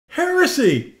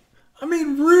Heresy. I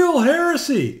mean, real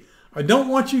heresy. I don't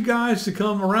want you guys to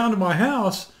come around to my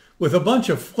house with a bunch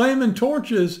of flaming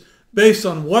torches based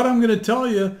on what I'm going to tell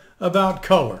you about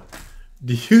color.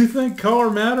 Do you think color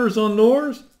matters on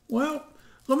lures? Well,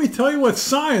 let me tell you what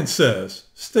science says.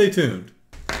 Stay tuned.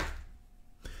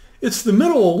 It's the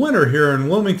middle of winter here in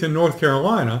Wilmington, North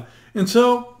Carolina, and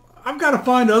so I've got to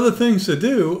find other things to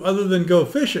do other than go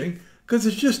fishing because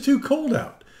it's just too cold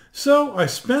out. So I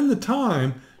spend the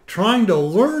time trying to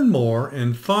learn more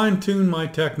and fine-tune my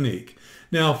technique.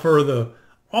 Now, for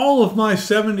all of my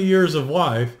 70 years of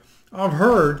life, I've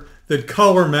heard that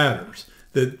color matters,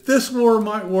 that this lure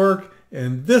might work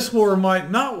and this lure might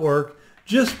not work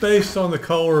just based on the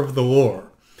color of the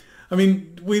lure. I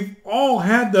mean, we've all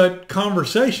had that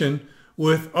conversation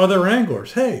with other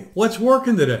anglers. Hey, what's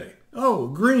working today? Oh,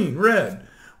 green, red.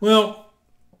 Well,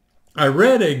 I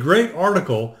read a great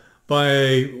article by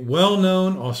a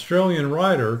well-known Australian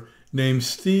writer named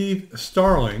Steve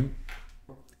Starling.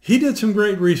 He did some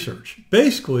great research.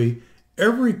 Basically,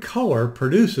 every color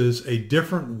produces a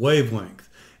different wavelength,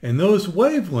 and those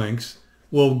wavelengths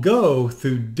will go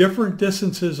through different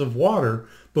distances of water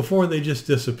before they just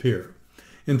disappear.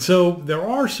 And so there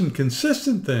are some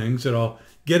consistent things that I'll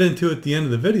get into at the end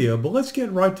of the video, but let's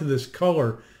get right to this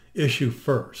color issue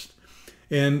first.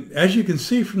 And as you can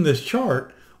see from this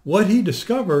chart, what he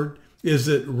discovered is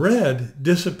that red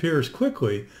disappears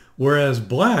quickly, whereas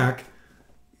black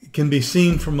can be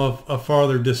seen from a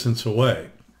farther distance away.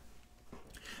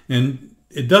 And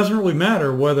it doesn't really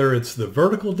matter whether it's the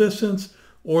vertical distance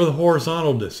or the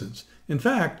horizontal distance. In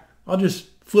fact, I'll just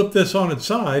flip this on its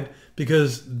side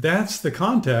because that's the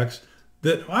context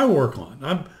that I work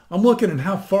on. I'm looking at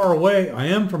how far away I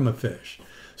am from a fish.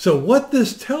 So what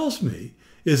this tells me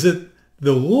is that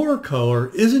the lure color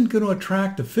isn't going to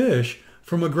attract a fish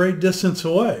from a great distance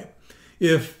away.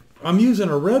 If I'm using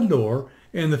a red lure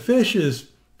and the fish is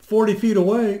 40 feet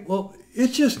away, well,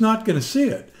 it's just not going to see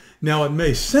it. Now, it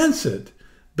may sense it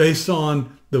based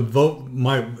on the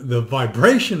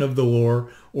vibration of the lure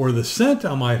or the scent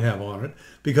I might have on it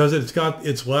because it's got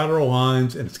its lateral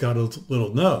lines and it's got its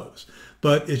little nose,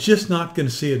 but it's just not going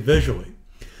to see it visually.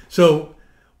 So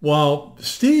while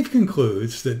Steve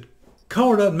concludes that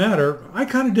color doesn't matter, I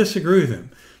kind of disagree with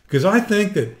him because I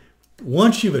think that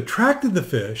once you've attracted the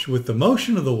fish with the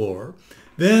motion of the lure,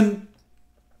 then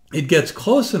it gets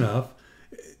close enough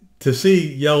to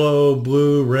see yellow,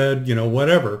 blue, red,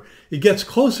 whatever. It gets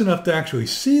close enough to actually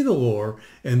see the lure,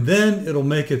 and then it'll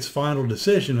make its final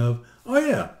decision of, oh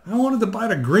yeah, I wanted to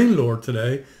bite a green lure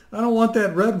today. I don't want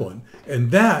that red one. And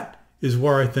that is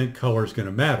where I think color is going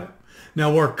to matter.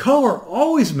 Now, where color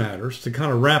always matters, to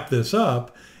kind of wrap this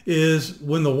up, is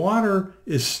when the water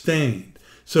is stained.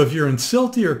 So if you're in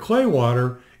silty or clay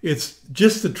water, it's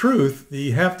just the truth that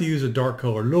you have to use a dark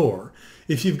colored lure.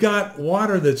 If you've got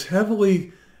water that's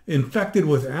heavily infected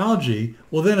with algae,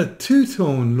 well then a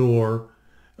two-tone lure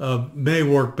may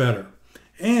work better.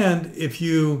 And if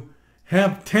you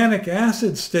have tannic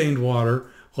acid stained water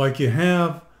like you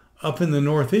have up in the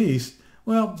Northeast,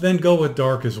 well then go with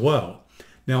dark as well.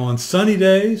 Now on sunny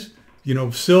days,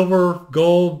 silver,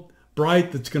 gold,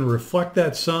 bright, that's going to reflect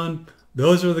that sun,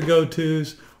 those are the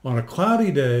go-tos. On a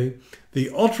cloudy day, the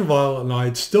ultraviolet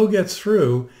light still gets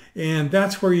through, and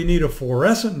that's where you need a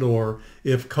fluorescent lure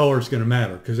if color is going to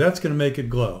matter, because that's going to make it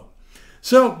glow.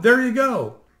 So there you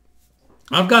go.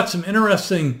 I've got some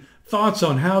interesting thoughts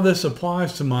on how this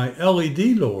applies to my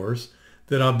LED lures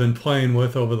that I've been playing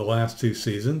with over the last 2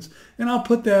 seasons, and I'll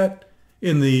put that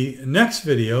in the next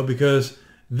video because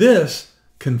this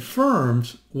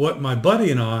confirms what my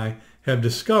buddy and I have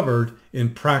discovered in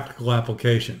practical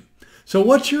application. So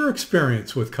what's your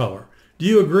experience with color? Do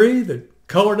you agree that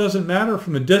color doesn't matter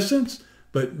from a distance,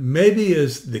 but maybe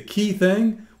is the key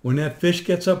thing when that fish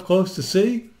gets up close to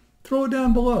see? Throw it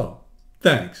down below.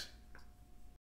 Thanks.